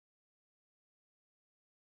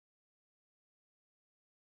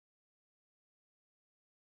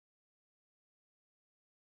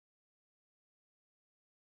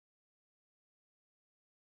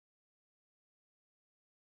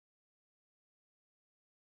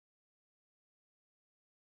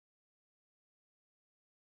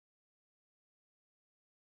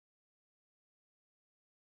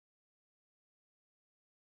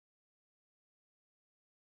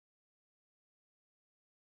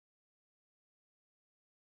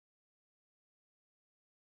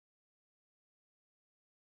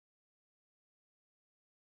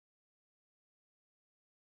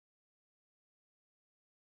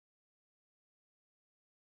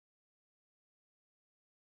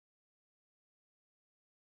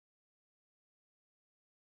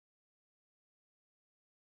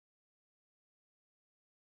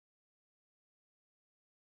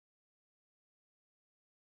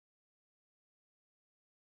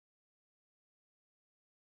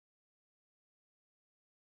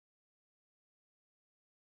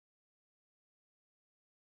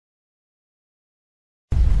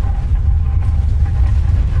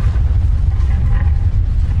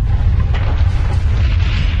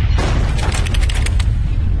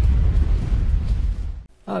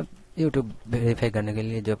YouTube verify करने के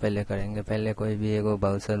लिए जो पहले करेंगे, पहले कोई भी एक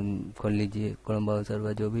ब्राउज़र खोल लीजिए, क्रोम ब्राउज़र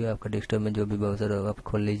व जो भी आपका डेस्कटॉप में जो भी ब्राउज़र हो आप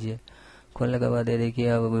खोल लीजिए। खोलने के बाद ये देखिए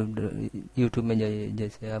आप यूट्यूब में जाइए,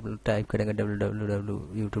 जैसे आप टाइप करेंगे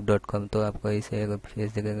www.youtube.com तो आपको इसे एक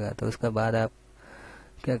पेज दिखेगा। तो उसके बाद आप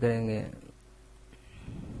क्या करेंगे,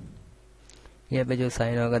 यहाँ पे जो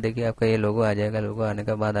साइन होगा देखिए आपका ये लोगो आ जाएगा। लोगो आने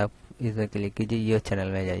के बाद आप इसमें क्लिक कीजिए, ये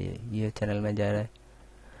चैनल में जाइए। ये चैनल में जा रहा है।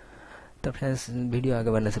 तो फ्रेंड्स वीडियो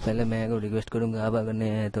आगे बढ़ने से पहले मैं आपको रिक्वेस्ट करूंगा, आप अगर नए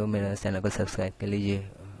हैं तो मेरा चैनल को सब्सक्राइब कर लीजिए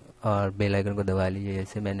और बेल आइकन को दबा लीजिए।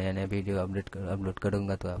 जैसे मैं नया नया वीडियो अपलोड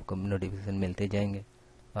करूंगा तो आपको नोटिफिकेशन मिलते जाएंगे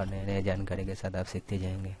और नए नए जानकारी के साथ आप सीखते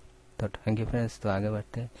जाएंगे। तो थैंक यू फ्रेंड्स। तो आगे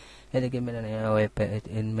बढ़ते हैं। ये देखिए मेरा नया वेब पेज,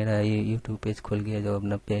 मेरा ये यूट्यूब पेज खुल गया जो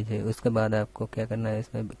अपना पेज है। उसके बाद आपको क्या करना है,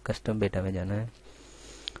 इसमें कस्टम बेटा में जाना है।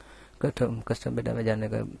 कस्टम बेटा में जाने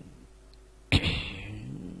का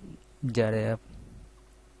जा रहे हैं आप।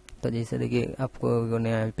 तो जैसे देखिए आपको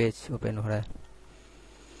नया पेज ओपन हो रहा है।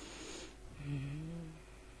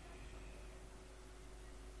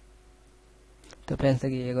 तो फ्रेंड्स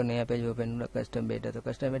देखिए एक नया पेज ओपन हो रहा है, कस्टम बेटा। तो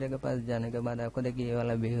कस्टम बेटा के पास जाने के बाद आपको देखिए ये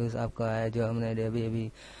वाला व्यूज आपका आया जो हमने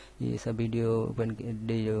अभी ये सब वीडियो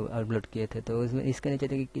जो अपलोड किए थे। तो उसमें इसके नीचे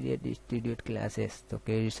देखिए क्रिएट स्टूडियो क्लासेस। तो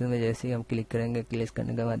क्रिएशन में जैसे ही हम क्लिक करेंगे, क्लिक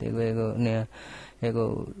करने के बाद एगो नया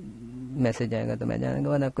एगो मैसेज आएगा। तो मैसेज आने के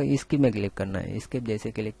बाद आपको स्किप में क्लिक करना है। स्किप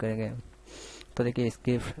जैसे क्लिक करेंगे तो देखिए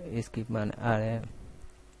स्किप मान आ रहे हैं।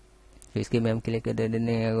 तो इसके में हम क्लिक कर देते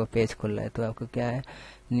हैं, वो पेज खुल रहा है। तो आपको क्या है,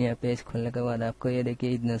 नया पेज खोलने के बाद आपको ये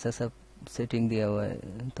देखिए इतना सा सब सेटिंग दिया हुआ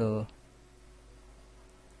है। तो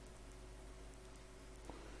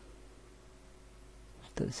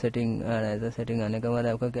सेटिंग आ रहा है। तो सेटिंग आने के बाद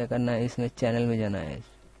आपको क्या करना है, इसमें चैनल में जाना है।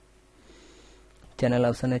 चैनल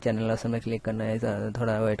ऑप्शन है, चैनल ऑप्शन में क्लिक करना है।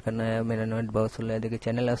 थोड़ा वेट करना है, मेरा नोट बहुत स्लो है। देखिए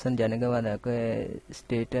चैनल ऑप्शन जाने के बाद आपको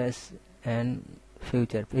स्टेटस एंड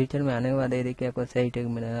फ्यूचर में आने के बाद ये देखिए आपको सही टैग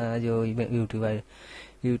मेरा जो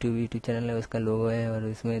यूट्यूब चैनल है उसका लोगो है और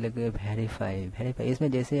इसमें लगे वेरीफाई। इसमें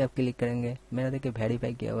जैसे ही आप क्लिक करेंगे, मेरा देखिए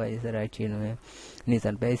वेरीफाई किया हुआ है इसे राइट चीज में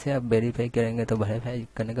निशान पे। इसे आप वेरीफाई करेंगे तो वेरीफाई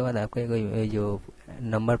करने के बाद आपको एक जो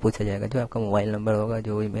नंबर पूछा जाएगा, जो आपका मोबाइल नंबर होगा,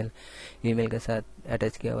 जो ईमेल के साथ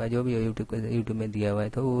अटैच किया हुआ है, जो भी यूट्यूब में दिया हुआ है।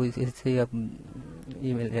 तो वो इससे आप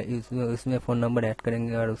ईमेल उसमें फ़ोन नंबर ऐड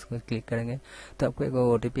करेंगे और उसको क्लिक करेंगे तो आपको एक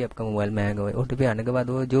OTP आपका मोबाइल में आएगा। OTP आने के बाद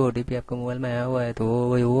वो जो OTP आपका मोबाइल में आया हुआ है तो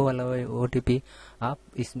वो वाला OTP आप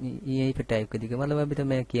इसमें यहीं पे टाइप कर दीजिए। मतलब अभी तो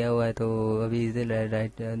मैं किया हुआ है तो अभी इसे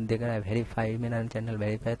राइट देख रहा है वेरीफाई, मेरा चैनल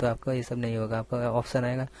वेरीफाई। तो आपका ये सब नहीं होगा, आपका ऑप्शन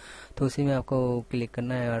आएगा तो उसी में आपको क्लिक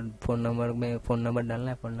करना है और फ़ोन नंबर डालना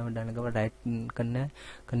है। फ़ोन नंबर डालने के बाद राइट करना है।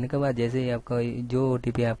 करने के बाद जैसे ही आपका जो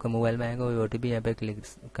OTP आपका मोबाइल में आएगा वो OTP यहाँ पे क्लिक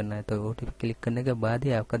करना है। तो OTP क्लिक करने के बाद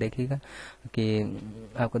ही आपका देखिएगा कि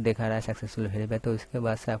आपको दिखा रहा है सक्सेसफुल वेरीफाई। तो उसके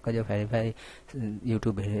बाद से आपका जो verify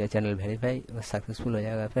YouTube channel verify successful हो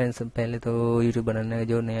जाएगा। फ्रेंड्स पहले तो यूट्यूब बनाने का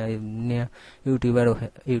जो नया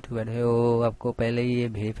यूट्यूबर है वो आपको पहले ही ये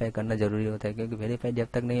वेरीफाई करना जरूरी होता है, क्योंकि वेरीफाई जब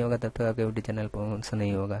तक नहीं होगा तब तक आपके यूट्यूब चैनल पहुंच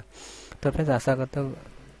नहीं होगा। तो फ्रेंड्स आशा करता हूँ,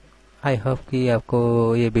 आई होप कि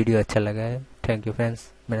आपको ये वीडियो अच्छा लगा है। थैंक यू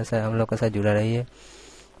फ्रेंड्स, मेरे साथ हम लोग के साथ जुड़ा रहिए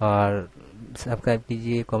और सब्सक्राइब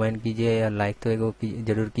कीजिए, कमेंट कीजिए और लाइक तो एगो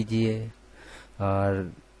जरूर कीजिए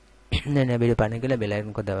और नए नए वीडियो पाने के लिए बेल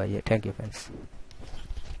आइकन को दबाइए। Thank you friends.